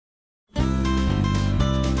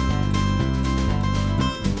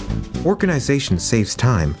Organization saves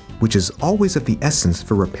time, which is always of the essence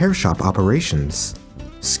for repair shop operations.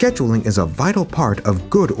 Scheduling is a vital part of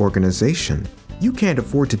good organization. You can't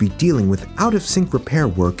afford to be dealing with out-of-sync repair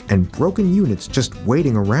work and broken units just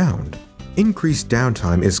waiting around. Increased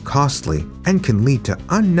downtime is costly and can lead to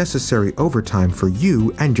unnecessary overtime for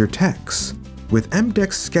you and your techs. With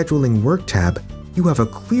EMDECS Scheduling Work tab, you have a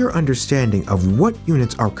clear understanding of what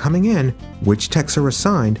units are coming in, which techs are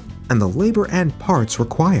assigned, and the labor and parts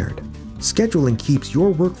required. Scheduling keeps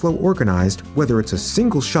your workflow organized, whether it's a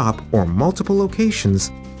single shop or multiple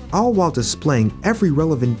locations, all while displaying every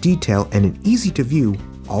relevant detail in an easy-to-view,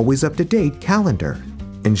 always up-to-date calendar.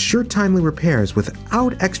 Ensure timely repairs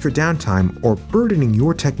without extra downtime or burdening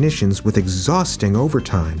your technicians with exhausting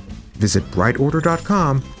overtime. Visit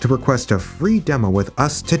BrightOrder.com to request a free demo with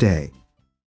us today.